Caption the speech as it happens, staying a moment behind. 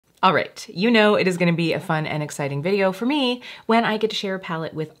All right, you know it is gonna be a fun and exciting video for me when I get to share a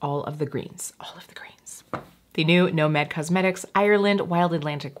palette with all of the greens. All of the greens. The new Nomad Cosmetics Ireland Wild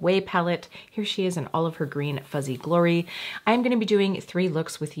Atlantic Way palette. Here she is in all of her green fuzzy glory. I'm gonna be doing 3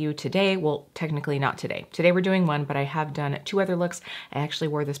 looks with you today. Well, technically not today. Today we're doing 1, but I have done 2 other looks. I actually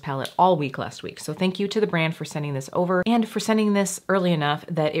wore this palette all week last week. So thank you to the brand for sending this over and for sending this early enough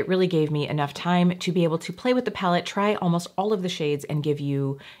that it really gave me enough time to be able to play with the palette, try almost all of the shades and give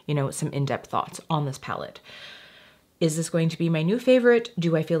you, some in-depth thoughts on this palette. Is this going to be my new favorite?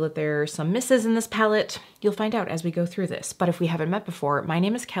 Do I feel that there are some misses in this palette? You'll find out as we go through this. But if we haven't met before, my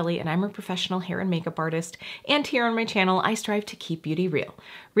name is Kelly and I'm a professional hair and makeup artist. And here on my channel, I strive to keep beauty real.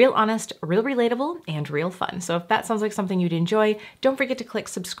 Real honest, real relatable, and real fun. So if that sounds like something you'd enjoy, don't forget to click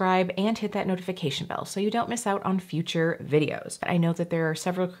subscribe and hit that notification bell so you don't miss out on future videos. I know that there are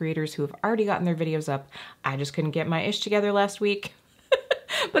several creators who have already gotten their videos up. I just couldn't get my ish together last week.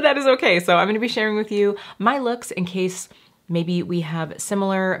 But that is okay. So I'm gonna be sharing with you my looks in case maybe we have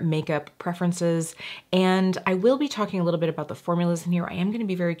similar makeup preferences. And I will be talking a little bit about the formulas in here. I am gonna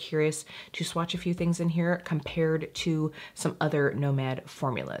be very curious to swatch a few things in here compared to some other Nomad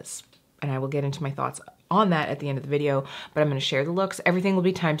formulas. And I will get into my thoughts on that at the end of the video, but I'm gonna share the looks. Everything will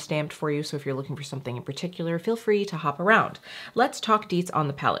be timestamped for you, so if you're looking for something in particular, feel free to hop around. Let's talk deets on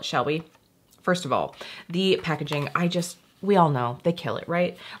the palette, shall we? First of all, the packaging, we all know they kill it,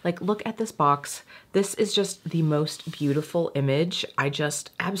 right? Like, look at this box. This is just the most beautiful image. I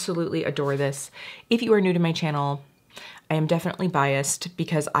just absolutely adore this. If you are new to my channel, I am definitely biased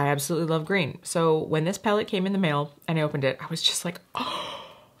because I absolutely love green. So when this palette came in the mail and I opened it, I was just like, oh,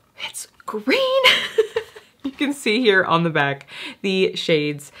 it's green. You can see here on the back the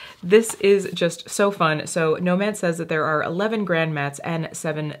shades. This is just so fun. So Nomad says that there are 11 grand mattes and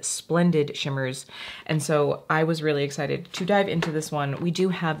 7 splendid shimmers. And so I was really excited to dive into this one. We do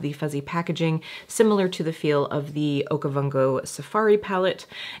have the fuzzy packaging, similar to the feel of the Okavango Safari palette.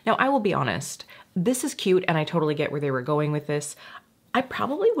 Now, I will be honest, this is cute and I totally get where they were going with this. I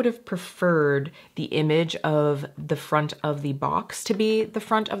probably would have preferred the image of the front of the box to be the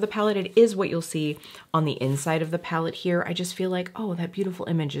front of the palette. It is what you'll see on the inside of the palette here. I just feel like, oh, that beautiful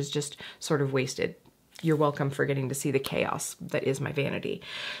image is just sort of wasted. You're welcome for getting to see the chaos that is my vanity.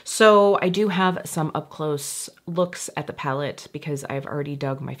 So I do have some up close looks at the palette because I've already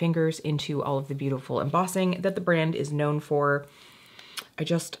dug my fingers into all of the beautiful embossing that the brand is known for. I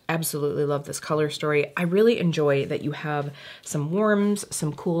just absolutely love this color story. I really enjoy that you have some warms,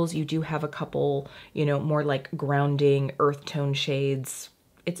 some cools. You do have a couple, more like grounding earth tone shades.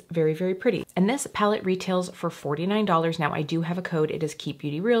 It's very, very pretty. And this palette retails for $49. Now I do have a code. It is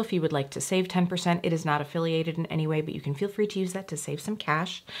KEEPBEAUTYREAL if you would like to save 10%. It is not affiliated in any way, but you can feel free to use that to save some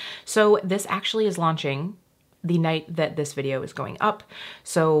cash. So this actually is launching the night that this video is going up.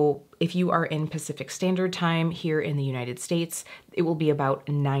 So if you are in Pacific Standard Time here in the United States, it will be about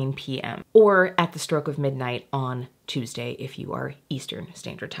 9 p.m. or at the stroke of midnight on Tuesday if you are Eastern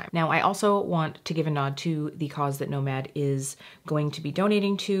Standard Time. Now, I also want to give a nod to the cause that Nomad is going to be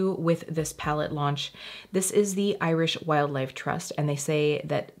donating to with this palette launch. This is the Irish Wildlife Trust, and they say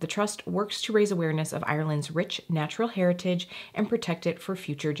that the trust works to raise awareness of Ireland's rich natural heritage and protect it for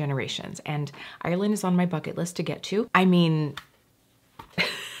future generations. And Ireland is on my bucket list to get to. I mean,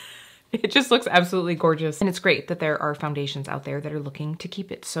 it just looks absolutely gorgeous. And it's great that there are foundations out there that are looking to keep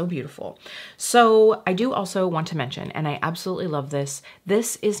it so beautiful. So I do also want to mention, and I absolutely love this,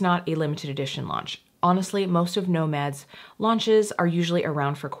 this is not a limited edition launch. Honestly, most of Nomad's launches are usually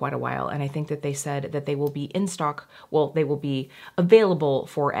around for quite a while. And I think that they said that they will be in stock. Well, they will be available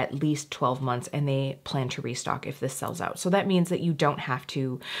for at least 12 months and they plan to restock if this sells out. So that means that you don't have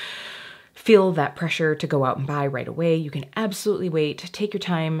to feel that pressure to go out and buy right away. You can absolutely wait, take your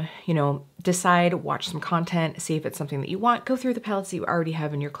time, decide, watch some content, see if it's something that you want, go through the palettes that you already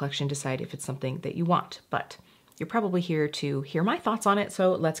have in your collection, decide if it's something that you want. But you're probably here to hear my thoughts on it,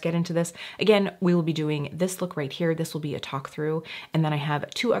 so let's get into this. Again, we will be doing this look right here. This will be a talk through, and then I have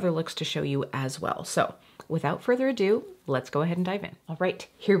 2 other looks to show you as well. So without further ado, let's go ahead and dive in. All right,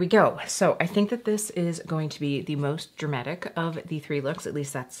 here we go. So I think that this is going to be the most dramatic of the 3 looks, at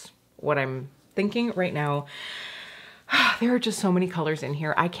least that's what I'm thinking right now. There are just so many colors in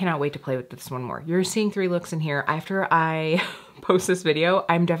here. I cannot wait to play with this one more. You're seeing 3 looks in here. After I post this video,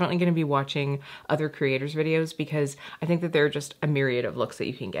 I'm definitely gonna be watching other creators' videos because I think that there are just a myriad of looks that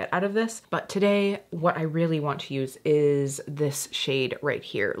you can get out of this. But today, what I really want to use is this shade right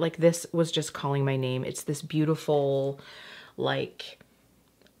here. Like, this was just calling my name. It's this beautiful, like,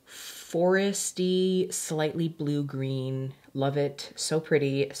 foresty, slightly blue-green. Love it, so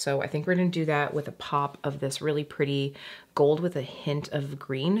pretty. So I think we're gonna do that with a pop of this really pretty gold with a hint of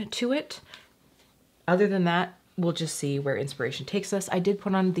green to it. Other than that, we'll just see where inspiration takes us. I did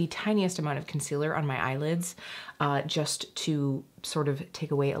put on the tiniest amount of concealer on my eyelids just to sort of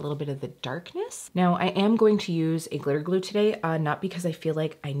take away a little bit of the darkness. Now I am going to use a glitter glue today, not because I feel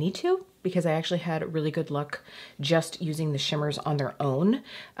like I need to, because I actually had really good luck just using the shimmers on their own.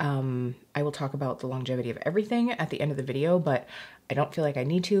 I will talk about the longevity of everything at the end of the video, but I don't feel like I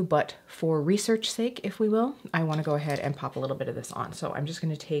need to, but for research sake, if we will, I wanna go ahead and pop a little bit of this on. So I'm just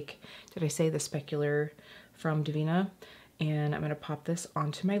gonna take, did I say the specular from Divina? And I'm gonna pop this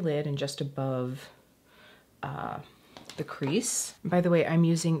onto my lid and just above the crease. And by the way, I'm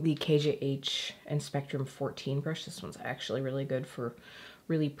using the KJH and Spectrum 14 brush. This one's actually really good for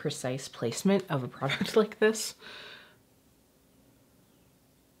really precise placement of a product like this.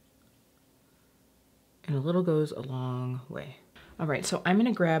 And a little goes a long way. All right, so I'm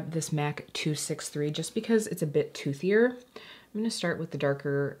gonna grab this MAC 263 just because it's a bit toothier. I'm gonna start with the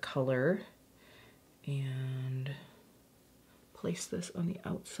darker color and place this on the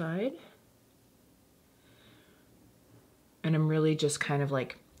outside. And I'm really just kind of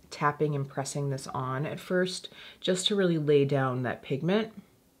like tapping and pressing this on at first, just to really lay down that pigment.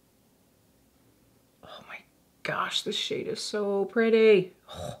 Oh my gosh, this shade is so pretty.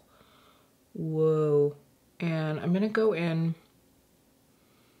 Oh, whoa. And I'm gonna go in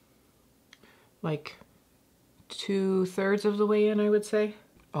like 2/3 of the way in, I would say.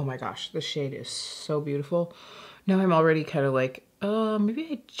 Oh my gosh, this shade is so beautiful. Now I'm already kind of like, maybe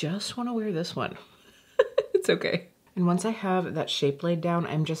I just want to wear this one. It's okay. And once I have that shape laid down,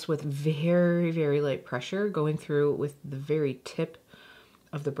 I'm just with very, very light pressure going through with the very tip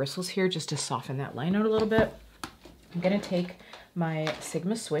of the bristles here just to soften that line out a little bit. I'm gonna take my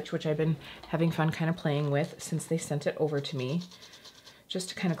Sigma switch, which I've been having fun kind of playing with since they sent it over to me, just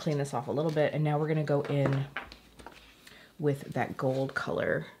to kind of clean this off a little bit. And now we're gonna go in with that gold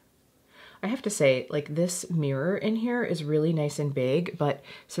color. I have to say, like, this mirror in here is really nice and big, but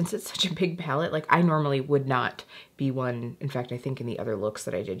since it's such a big palette, like, I normally would not be one. In fact, I think in the other looks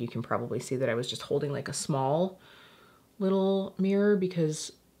that I did, you can probably see that I was just holding like a small little mirror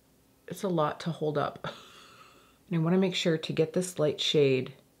because it's a lot to hold up. And I want to make sure to get this light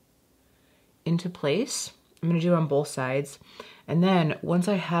shade into place. I'm going to do it on both sides. And then once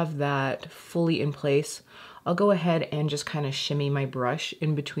I have that fully in place, I'll go ahead and just kind of shimmy my brush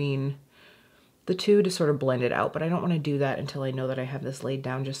in between the two to sort of blend it out, but I don't want to do that until I know that I have this laid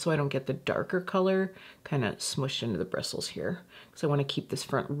down, just so I don't get the darker color kind of smushed into the bristles here, because I want to keep this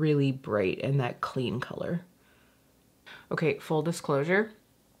front really bright and that clean color. Okay, full disclosure,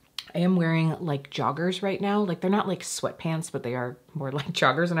 I am wearing like joggers right now. Like, they're not like sweatpants, but they are more like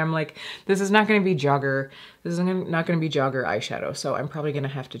joggers, and I'm like, this is not going to be jogger, this is not going to be jogger eyeshadow, so I'm probably going to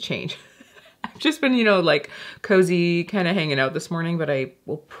have to change. I've just been, you know, like cozy kind of hanging out this morning, but I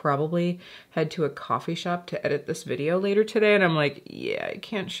will probably head to a coffee shop to edit this video later today. And I'm like, yeah, I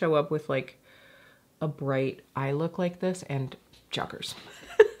can't show up with like a bright eye look like this and joggers.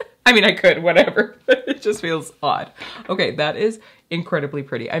 I mean, I could, whatever, but it just feels odd. Okay, that is incredibly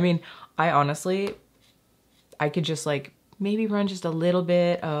pretty. I mean, I honestly could just like maybe run just a little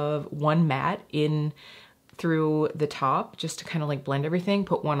bit of one matte in through the top just to kind of like blend everything,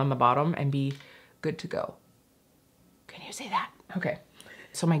 put one on the bottom and be good to go. Can you see that? Okay.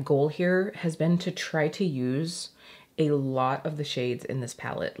 So my goal here has been to try to use a lot of the shades in this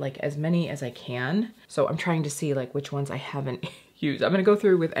palette, like as many as I can. So I'm trying to see like which ones I haven't used. I'm gonna go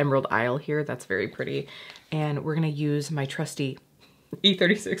through with Emerald Isle here. That's very pretty. And we're gonna use my trusty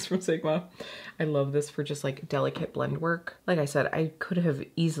E36 from Sigma. I love this for just like delicate blend work. Like I said, I could have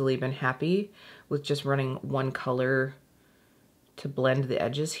easily been happy with just running one color to blend the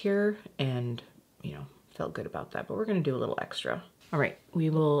edges here and, you know, felt good about that, but we're gonna do a little extra. All right, we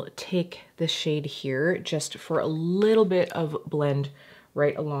will take this shade here just for a little bit of blend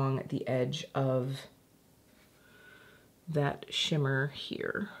right along the edge of that shimmer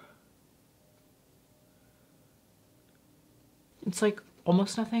here. It's like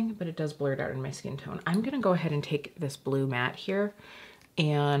almost nothing, but it does blur it out in my skin tone. I'm gonna go ahead and take this blue matte here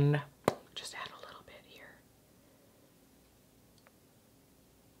and just add a little bit here.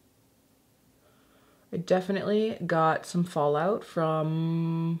 I definitely got some fallout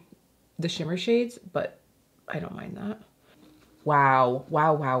from the shimmer shades, but I don't mind that. Wow,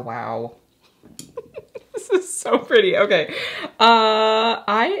 wow, wow, wow. This is so pretty. Okay.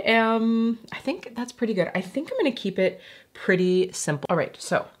 I think that's pretty good. I think I'm gonna keep it pretty simple. All right,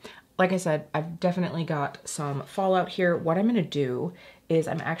 so like I said, I've definitely got some fallout here. What I'm gonna do is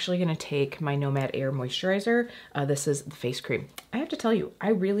I'm actually gonna take my Nomad Air moisturizer. This is the face cream. I have to tell you, I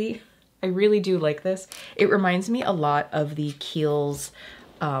really I really do like this. It reminds me a lot of the Kiehl's,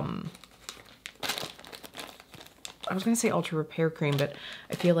 I was gonna say Ultra Repair Cream, but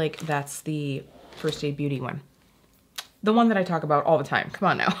I feel like that's the First Aid Beauty one. The one that I talk about all the time. Come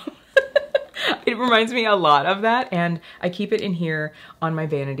on now. It reminds me a lot of that, and I keep it in here on my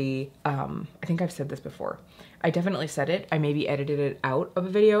vanity. I think I've said this before. I definitely said it. I maybe edited it out of a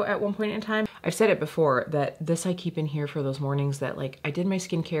video at one point in time. I've said it before that this I keep in here for those mornings that, like, I did my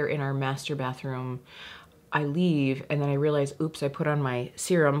skincare in our master bathroom. I leave and then I realize, oops, I put on my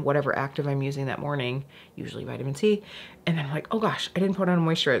serum, whatever active I'm using that morning, usually vitamin C. And then I'm like, oh gosh, I didn't put on a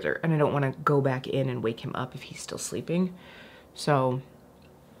moisturizer, and I don't want to go back in and wake him up if he's still sleeping. So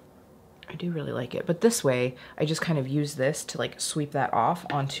I do really like it. But this way, I just kind of use this to like sweep that off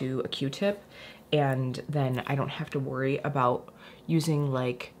onto a Q-tip, and then I don't have to worry about using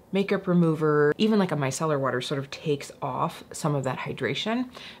like makeup remover. Even like a micellar water sort of takes off some of that hydration.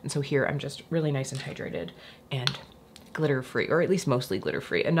 And so here I'm just really nice and hydrated and glitter free, or at least mostly glitter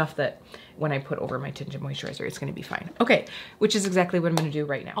free, enough that when I put over my tinted moisturizer, it's gonna be fine. Okay, which is exactly what I'm gonna do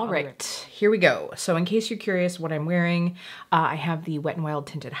right now. All right, here we go. So in case you're curious what I'm wearing, I have the Wet n Wild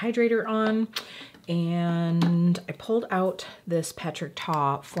Tinted Hydrator on, and I pulled out this Patrick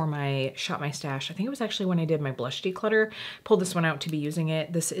Ta for my Shop My Stash. I think it was actually when I did my blush declutter. Pulled this one out to be using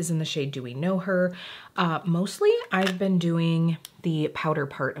it. This is in the shade Do We Know Her. Mostly I've been doing the powder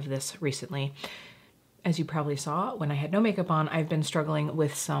part of this recently. As you probably saw, when I had no makeup on, I've been struggling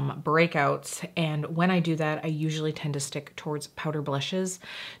with some breakouts, and when I do that, I usually tend to stick towards powder blushes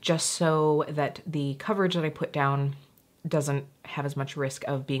just so that the coverage that I put down doesn't have as much risk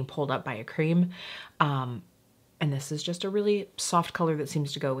of being pulled up by a cream. And this is just a really soft color that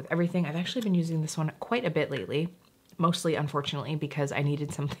seems to go with everything. I've actually been using this one quite a bit lately, mostly unfortunately because I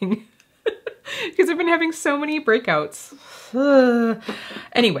needed something because I've been having so many breakouts.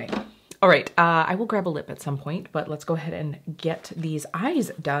 Anyway. All right, I will grab a lip at some point, but let's go ahead and get these eyes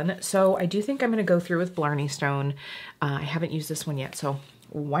done. So I do think I'm gonna go through with Blarney Stone. I haven't used this one yet, so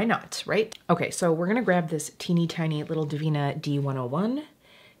why not, right? Okay, so we're gonna grab this teeny tiny little Divina D101,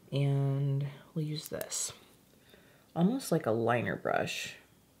 and we'll use this. Almost like a liner brush.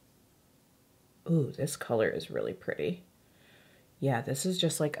 Ooh, this color is really pretty. Yeah, this is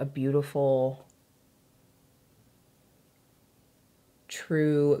just like a beautiful,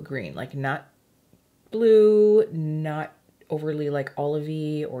 true green, like not blue, not overly like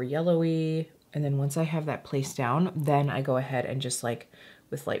olivey or yellowy. And then once I have that placed down, then I go ahead and just like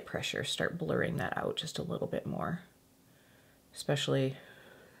with light pressure start blurring that out just a little bit more, especially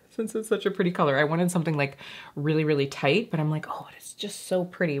since it's such a pretty color. I wanted something like really, really tight, but I'm like, oh, it's just so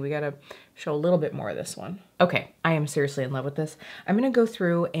pretty. We gotta show a little bit more of this one. Okay, I am seriously in love with this. I'm gonna go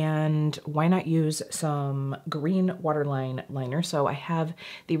through and why not use some green waterline liner. So I have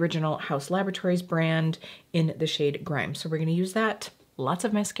the original Haus Laboratories brand in the shade Grime. So we're gonna use that. Lots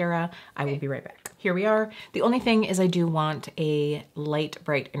of mascara. I will be right back. Here we are. The only thing is I do want a light,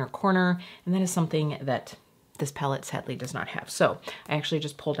 bright inner corner, and that is something that this palette sadly does not have. So I actually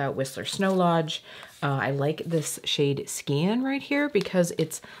just pulled out Whistler Snow Lodge. I like this shade Skian right here because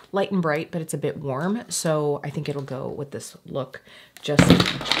it's light and bright, but it's a bit warm. So I think it'll go with this look. Just,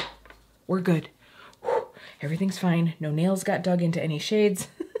 we're good. Whew, everything's fine. No nails got dug into any shades.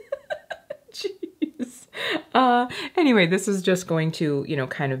 Jeez. Anyway, this is just going to, you know,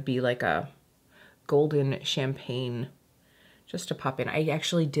 kind of be like a golden champagne just to pop in. I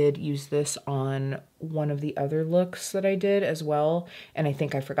actually did use this on one of the other looks that I did as well, and I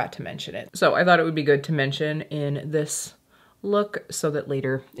think I forgot to mention it. So I thought it would be good to mention in this look so that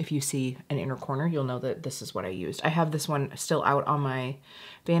later, if you see an inner corner, you'll know that this is what I used. I have this one still out on my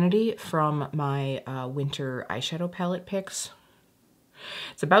vanity from my winter eyeshadow palette picks.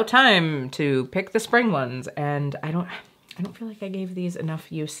 It's about time to pick the spring ones, and I don't feel like I gave these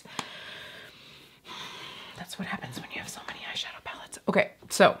enough use. That's what happens when you have so many eyeshadow palettes. Okay,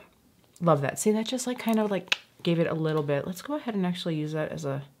 so love that. See, that just like kind of like gave it a little bit. Let's go ahead and actually use that as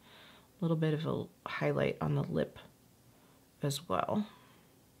a little bit of a highlight on the lip as well.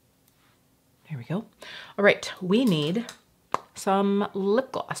 There we go. All right, we need some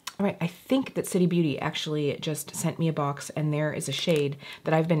lip gloss. All right, I think that City Beauty actually just sent me a box, and there is a shade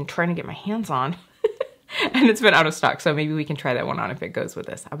that I've been trying to get my hands on. And it's been out of stock, so maybe we can try that one on if it goes with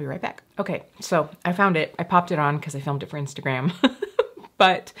this. I'll be right back. Okay, so I found it. I popped it on because I filmed it for Instagram.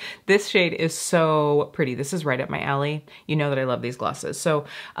 But this shade is so pretty. This is right up my alley. You know that I love these glosses. So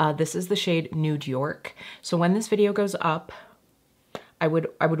this is the shade Nude York. So when this video goes up, I would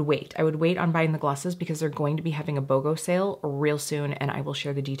wait. I would wait on buying the glosses because they're going to be having a BOGO sale real soon, and I will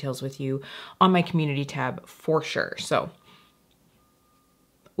share the details with you on my community tab for sure. So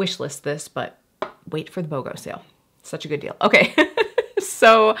wish list this, but wait for the BOGO sale. Such a good deal. Okay.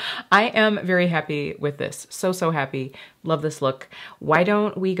 So I am very happy with this. So happy. Love this look. Why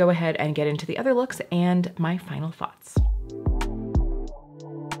don't we go ahead and get into the other looks and my final thoughts.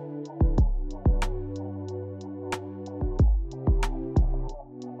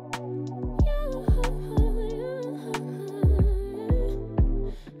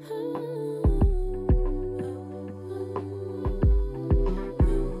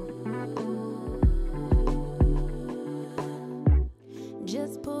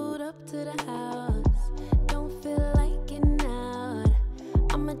 Just pulled up to the house, don't feel like getting out.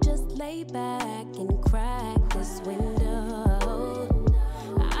 I'ma just lay back and crack this window.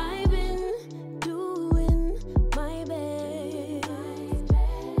 I've been doing my best,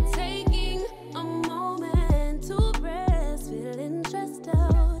 taking a moment to rest, feeling stressed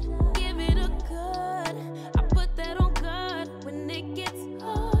out. Give it a good, I put that on good when it gets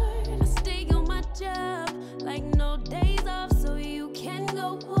hard. I stay on my job like no days off, so you can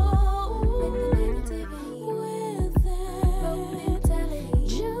go home with that,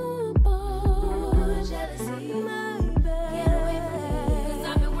 jump on jealousy, my bad. Get away from me, 'cause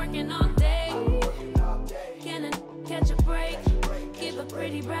I've been working all day. Can I catch a break? Give a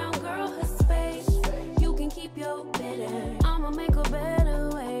pretty brown girl her space. You can keep your bitter, I'ma make a better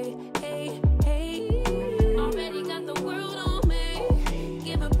way. Hey, hey, already got the world on me.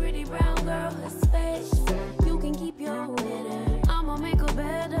 Give a pretty brown girl her space. You can keep your bitter, I'ma make a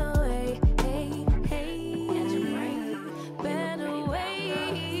better way. Hey, hey, catch a break, better way.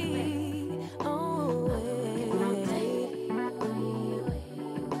 Oh,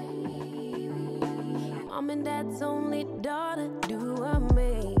 Mom and Dad's only daughter, do I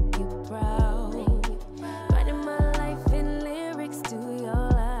make you proud? Writing my life in lyrics, do you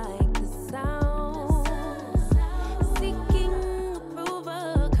like the sound? Seeking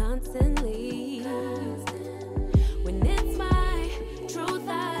approval constantly. When it's my truth,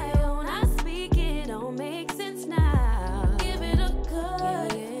 I own, I speak, it don't make sense now. Give it a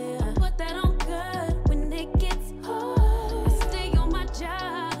good, I put that on good when it gets hard. I stay on my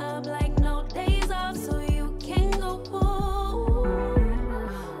job like no days off, so you can go home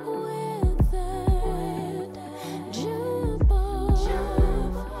with that. Jump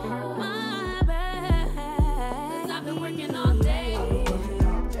on my back, 'cause I've been working all day.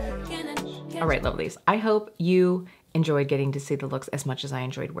 Can I catch All right, lovelies. I hope you enjoyed getting to see the looks as much as I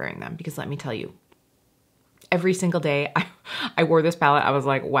enjoyed wearing them, because let me tell you, every single day I wore this palette, I was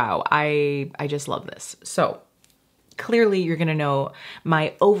like, wow, I just love this. So clearly you're gonna know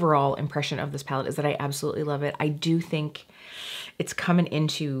my overall impression of this palette is that I absolutely love it. I do think it's coming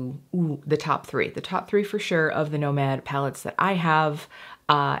into the top three for sure of the Nomad palettes that I have.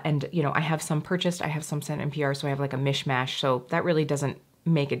 And you know, I have some purchased, I have some sent in PR, so I have like a mishmash. So that really doesn't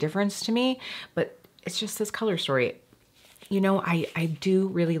make a difference to me, but it's just this color story. You know, I do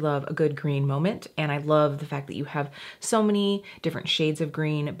really love a good green moment, and I love the fact that you have so many different shades of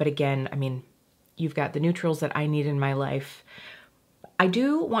green. But again, I mean, you've got the neutrals that I need in my life. I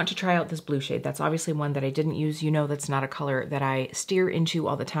do want to try out this blue shade. That's obviously one that I didn't use. You know, that's not a color that I steer into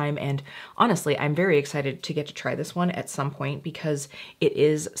all the time. And honestly, I'm very excited to get to try this one at some point, because it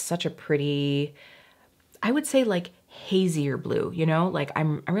is such a pretty, I would say like hazier blue, you know, like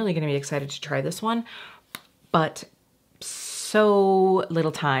I'm really going to be excited to try this one, but so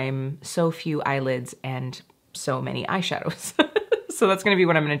little time, so few eyelids, and so many eyeshadows. So that's going to be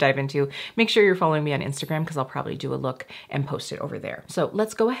what I'm going to dive into. Make sure you're following me on Instagram, because I'll probably do a look and post it over there. So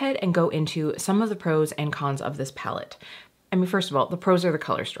let's go ahead and go into some of the pros and cons of this palette. I mean, first of all, the pros are the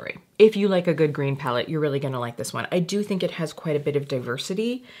color story. If you like a good green palette, you're really going to like this one. I do think it has quite a bit of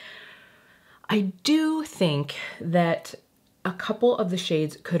diversity. I do think that a couple of the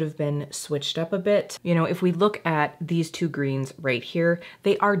shades could have been switched up a bit. You know, if we look at these two greens right here,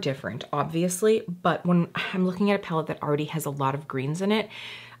 they are different, obviously, but when I'm looking at a palette that already has a lot of greens in it,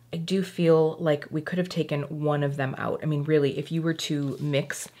 I do feel like we could have taken one of them out. I mean, really, if you were to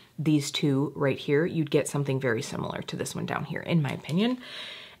mix these two right here, you'd get something very similar to this one down here, in my opinion.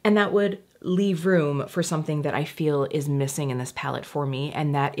 And that would leave room for something that I feel is missing in this palette for me,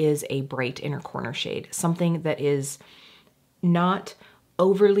 and that is a bright inner corner shade. Something that is not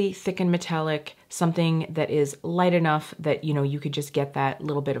overly thick and metallic, something that is light enough that, you know, you could just get that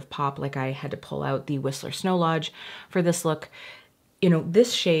little bit of pop. Like I had to pull out the Whistler Snow Lodge for this look. You know,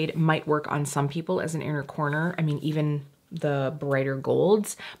 this shade might work on some people as an inner corner. I mean, even the brighter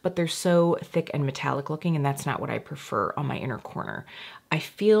golds, but they're so thick and metallic looking, and that's not what I prefer on my inner corner. I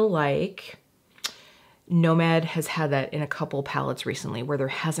feel like Nomad has had that in a couple palettes recently where there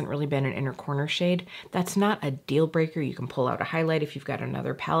hasn't really been an inner corner shade. That's not a deal breaker. You can pull out a highlight. If you've got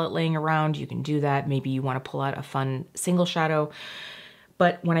another palette laying around, you can do that. Maybe you want to pull out a fun single shadow.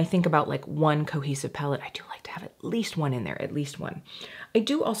 But when I think about like one cohesive palette, I do like to have at least one in there, at least one. I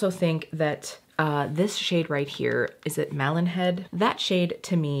do also think that this shade right here, is it Malin-Head? That shade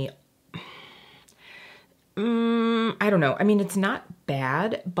to me, I don't know. I mean, it's not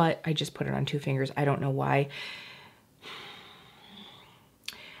bad, but I just put it on 2 fingers. I don't know why.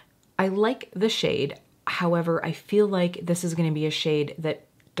 I like the shade. However, I feel like this is going to be a shade that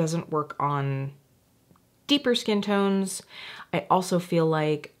doesn't work on deeper skin tones. I also feel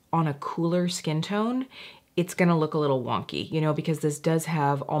like on a cooler skin tone, it's going to look a little wonky, you know, because this does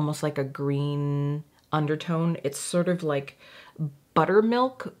have almost like a green undertone. It's sort of like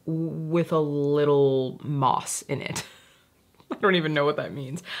buttermilk with a little moss in it. I don't even know what that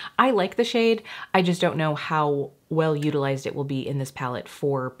means. I like the shade. I just don't know how well utilized it will be in this palette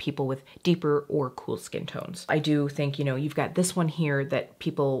for people with deeper or cool skin tones. I do think, you know, you've got this one here that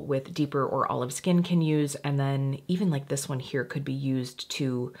people with deeper or olive skin can use, and then even like this one here could be used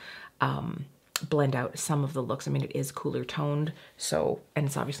to blend out some of the looks. I mean, it is cooler toned, so, and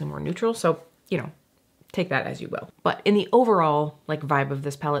it's obviously more neutral, so, you know, take that as you will. But in the overall like vibe of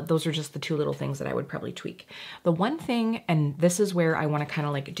this palette, those are just the 2 little things that I would probably tweak. The one thing, and this is where I want to kind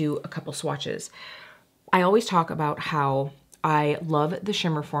of like do a couple swatches. I always talk about how I love the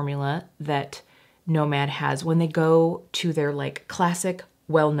shimmer formula that Nomad has when they go to their like classic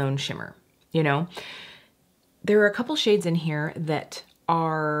well-known shimmer, you know? There are a couple shades in here that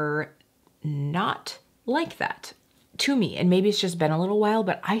are not like that to me, and maybe it's just been a little while,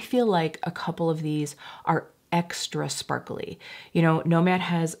 but I feel like a couple of these are extra sparkly. You know, Nomad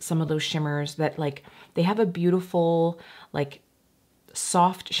has some of those shimmers that like, they have a beautiful, like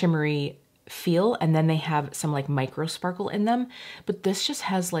soft shimmery feel, and then they have some like micro sparkle in them, but this just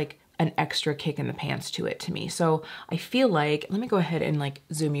has like an extra kick in the pants to it to me. So I feel like, let me go ahead and like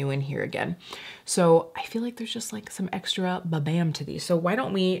zoom you in here again. So I feel like there's just like some extra ba-bam to these. So why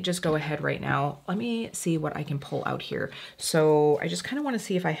don't we just go ahead right now? Let me see what I can pull out here. So I just kind of want to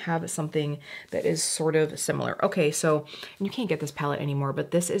see if I have something that is sort of similar. Okay, so you can't get this palette anymore, but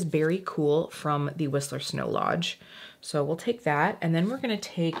this is Berry Cool from the Whistler Snow Lodge. So we'll take that, and then we're gonna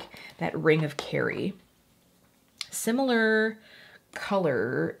take that Ring of Kerry. Similar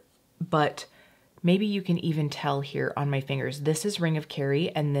color, but maybe you can even tell here on my fingers. This is Ring of Kerry,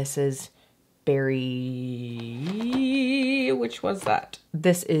 and this is Berry, which was that?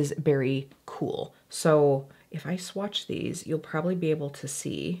 This is Berry Cool. So if I swatch these, you'll probably be able to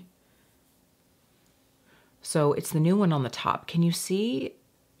see. So it's the new one on the top. Can you see?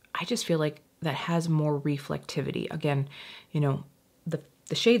 I just feel like that has more reflectivity. Again, you know,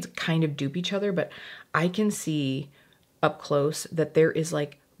 the shades kind of dupe each other, but I can see up close that there is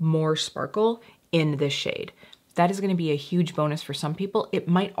like more sparkle in this shade. That is going to be a huge bonus for some people. It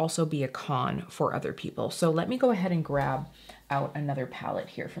might also be a con for other people. So let me go ahead and grab out another palette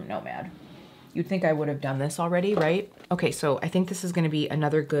here from Nomad. You'd think I would have done this already, right? Okay, so I think this is going to be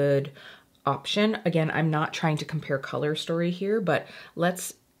another good option. Again, I'm not trying to compare color story here, but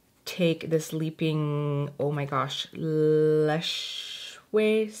let's take this Leaping, oh my gosh, Leshways.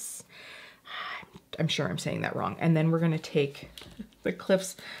 I'm sure I'm saying that wrong. And then we're going to take the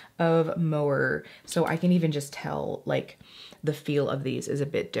Cliffs of Moher. So I can even just tell like the feel of these is a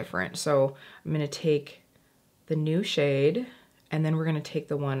bit different. So I'm going to take the new shade, and then we're going to take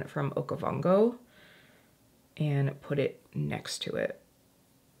the one from Okavango and put it next to it.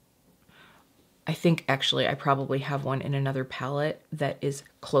 I think actually I probably have one in another palette that is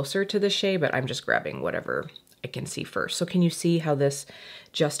closer to the shade, but I'm just grabbing whatever I can see first. So can you see how this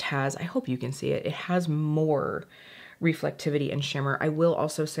just has, I hope you can see it, it has more reflectivity and shimmer. I will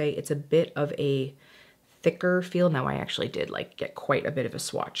also say it's a bit of a thicker feel. Now I actually did like get quite a bit of a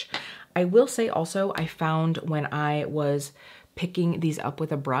swatch. I will say also I found when I was picking these up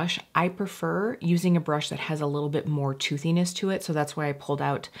with a brush, I prefer using a brush that has a little bit more toothiness to it. So that's why I pulled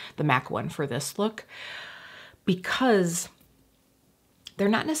out the MAC one for this look, because they're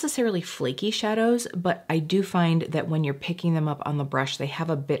not necessarily flaky shadows, but I do find that when you're picking them up on the brush, they have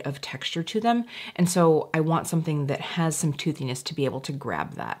a bit of texture to them. And so I want something that has some toothiness to be able to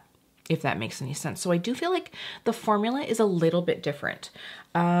grab that, if that makes any sense. So I do feel like the formula is a little bit different.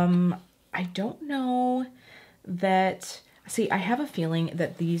 I don't know that, see, I have a feeling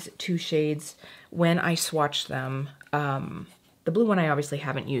that these two shades, when I swatched them, the blue one I obviously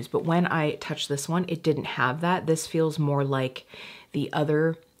haven't used, but when I touched this one, it didn't have that. This feels more like the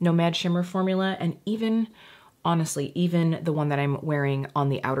other Nomad shimmer formula, and even honestly, even the one that I'm wearing on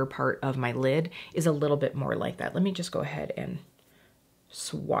the outer part of my lid is a little bit more like that. Let me just go ahead and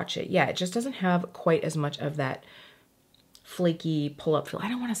swatch it. Yeah, it just doesn't have quite as much of that flaky pull-up feel. I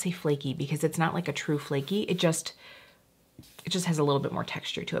don't want to say flaky because it's not like a true flaky. It just has a little bit more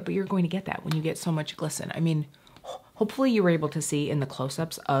texture to it, but you're going to get that when you get so much glisten. I mean, hopefully you were able to see in the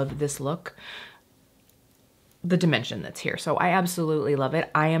close-ups of this look the dimension that's here. So I absolutely love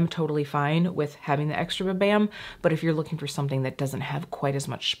it. I am totally fine with having the extra Balm, but if you're looking for something that doesn't have quite as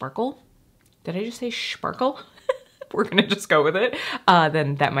much sparkle, did I just say sparkle? We're gonna just go with it,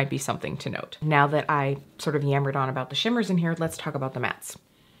 then that might be something to note. Now that I sort of yammered on about the shimmers in here, let's talk about the mattes.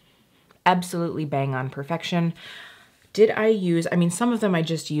 Absolutely bang on perfection. Did I use, I mean, some of them I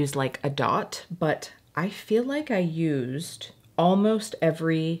just used like a dot, but I feel like I used almost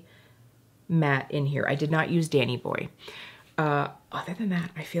every matte in here. I did not use Danny Boy. Other than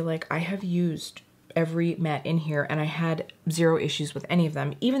that, I feel like I have used every matte in here and I had zero issues with any of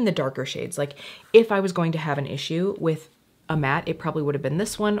them, even the darker shades. Like if I was going to have an issue with a matte, it probably would have been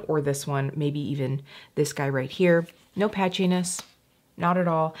this one or this one, maybe even this guy right here. No patchiness, not at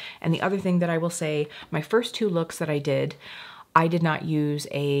all. And the other thing that I will say, my first two looks that I did not use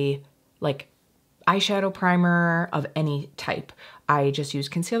a like eyeshadow primer of any type. I just use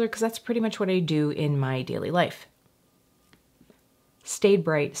concealer because that's pretty much what I do in my daily life. Stayed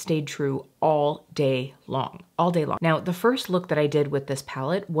bright, stayed true all day long, all day long. Now, the first look that I did with this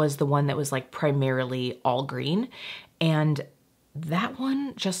palette was the one that was like primarily all green, and that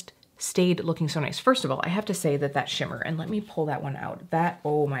one just stayed looking so nice. First of all, I have to say that shimmer, and let me pull that one out. That,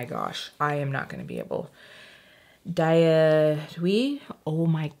 oh my gosh, I am not gonna be able. Diatui, oh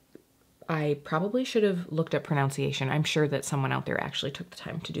my, I probably should have looked at pronunciation. I'm sure that someone out there actually took the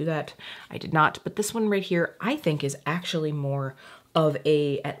time to do that. I did not, but this one right here, I think is actually more of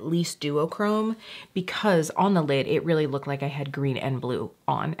a at least duochrome, because on the lid, it really looked like I had green and blue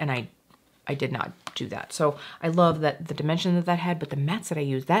on, and I did not do that. So I love that the dimension that had, but the mattes that I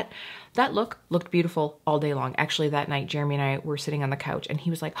used, that look looked beautiful all day long. Actually, that night, Jeremy and I were sitting on the couch and he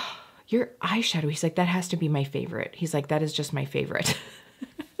was like, oh, your eyeshadow, he's like, that has to be my favorite. He's like, that is just my favorite.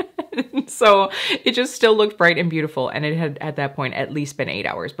 So it just still looked bright and beautiful. And it had at that point at least been 8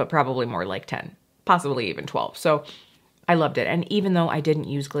 hours, but probably more like 10, possibly even 12. So I loved it. And even though I didn't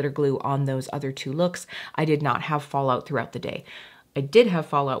use glitter glue on those other two looks, I did not have fallout throughout the day. I did have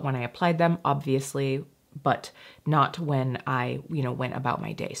fallout when I applied them, obviously, but not when I, went about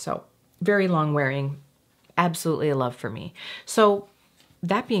my day. So very long wearing, absolutely a love for me. So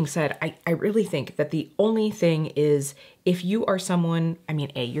that being said, I really think that the only thing is, if you are someone, I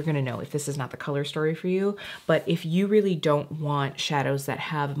mean, you're gonna know if this is not the color story for you, but if you really don't want shadows that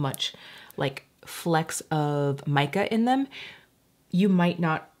have much like flecks of mica in them, you might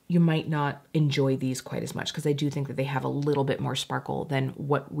not enjoy these quite as much, because I do think that they have a little bit more sparkle than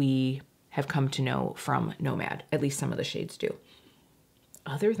what we have come to know from Nomad. At least some of the shades do.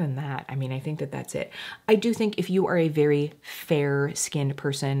 Other than that, I mean, I think that that's it. I do think if you are a very fair-skinned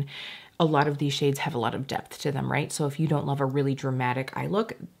person, a lot of these shades have a lot of depth to them, right? So if you don't love a really dramatic eye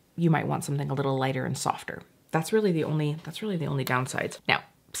look, you might want something a little lighter and softer. That's really the only downsides. Now,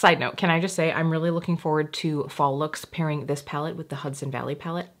 side note, can I just say I'm really looking forward to fall looks pairing this palette with the Hudson Valley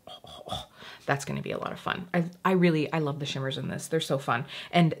palette. That's gonna be a lot of fun. I love the shimmers in this. They're so fun.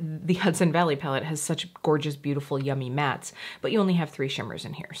 And the Hudson Valley palette has such gorgeous, beautiful, yummy mattes, but you only have 3 shimmers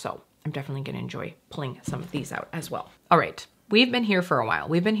in here. So I'm definitely gonna enjoy pulling some of these out as well. All right. We've been here for a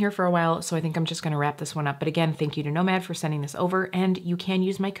while. So I think I'm just gonna wrap this one up. But again, thank you to Nomad for sending this over, and you can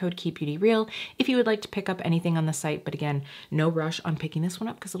use my code KEEPBEAUTYREAL if you would like to pick up anything on the site. But again, no rush on picking this one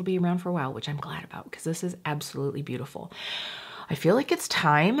up because it'll be around for a while, which I'm glad about because this is absolutely beautiful. I feel like it's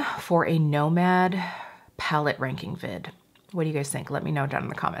time for a Nomad palette ranking vid. What do you guys think? Let me know down in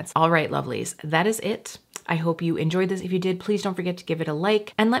the comments. All right, lovelies, that is it. I hope you enjoyed this. If you did, please don't forget to give it a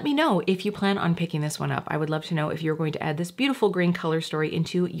like and let me know if you plan on picking this one up. I would love to know if you're going to add this beautiful green color story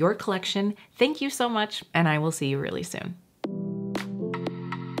into your collection. Thank you so much, and I will see you really soon.